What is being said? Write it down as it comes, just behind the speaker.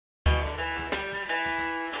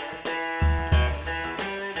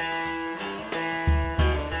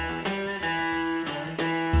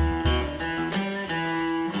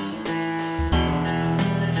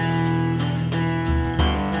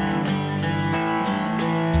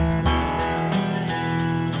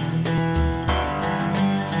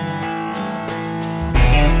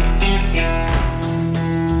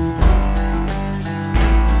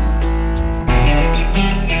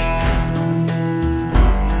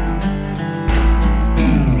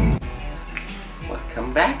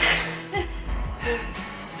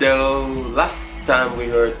So last time we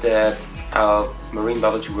heard that our marine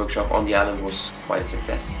biology workshop on the island was quite a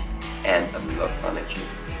success and a lot of fun actually.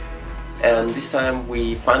 And this time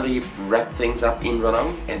we finally wrapped things up in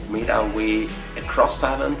Ranong and made our way across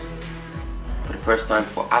Thailand for the first time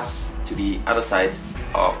for us to the other side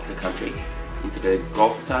of the country, into the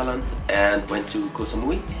Gulf of Thailand, and went to Koh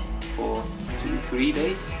Samui for 2-3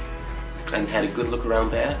 days and had a good look around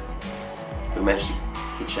there. We managed to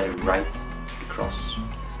hitch a ride across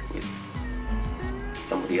with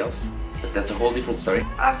somebody else, but that's a whole different story.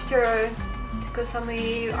 After Koh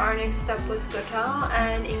Samui, our next stop was Ko Tao,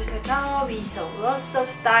 and in Ko Tao we saw lots of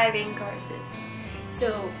diving courses.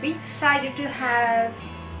 So we decided to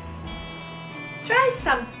try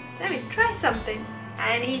something.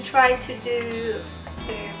 And he tried to do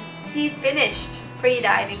he finished free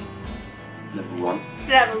diving level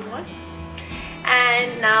 1,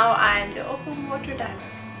 and now I'm the open water diver.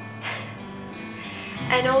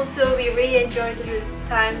 And also we really enjoyed the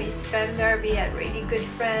time we spent there. We had really good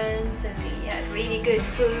friends and we had really good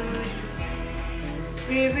food.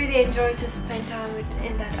 We really enjoyed to spend time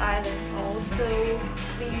in that island. Also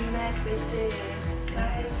we met with the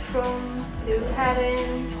guys from Blue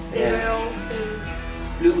Haven. They were also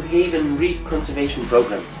Blue Haven Reef Conservation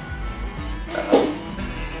Program,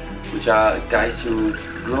 which are guys who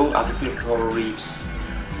grow artificial coral reefs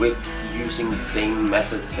with using the same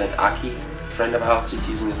methods that Aki, a friend of ours, is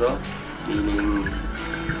using as well, meaning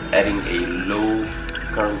adding a low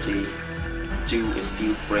currency to a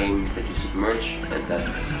steel frame that you submerge, and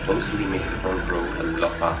that supposedly makes the coral grow a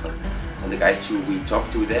lot faster. And the guys who we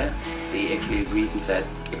talked to there, they actually agreed and said,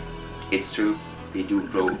 it's true, they do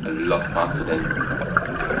grow a lot faster than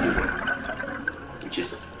usual, which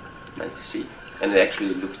is nice to see, and it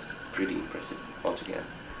actually looks pretty impressive altogether.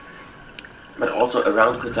 But also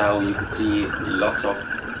around Ko Tao you could see lots of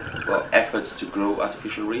efforts to grow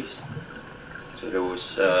artificial reefs. So there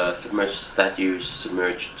was submerged statues,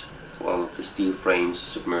 submerged, the steel frames,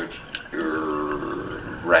 submerged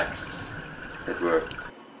wrecks that were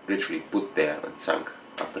literally put there and sunk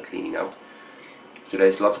after cleaning out. So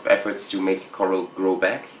there's lots of efforts to make the coral grow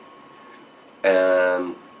back,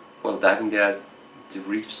 and while diving there, the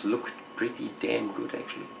reefs looked pretty damn good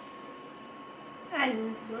actually.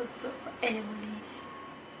 And lots of anemones.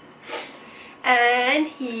 And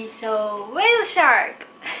he saw whale shark,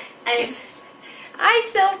 and yes. I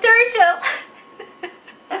saw turtle.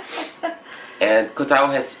 And Ko Tao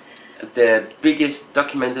has the biggest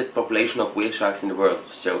documented population of whale sharks in the world.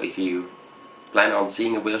 So if you plan on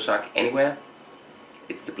seeing a whale shark anywhere,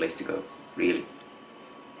 it's the place to go, really.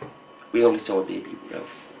 We only saw a baby whale,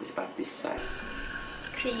 it was about this size.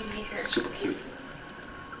 3 meters. Super cute.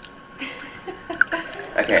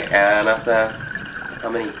 Okay, and after how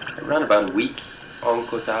many? Around about a week on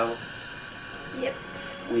Ko Tao. Yep.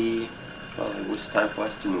 It was time for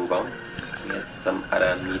us to move on. We had some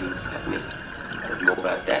other meetings happening, but more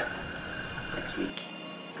about that next week.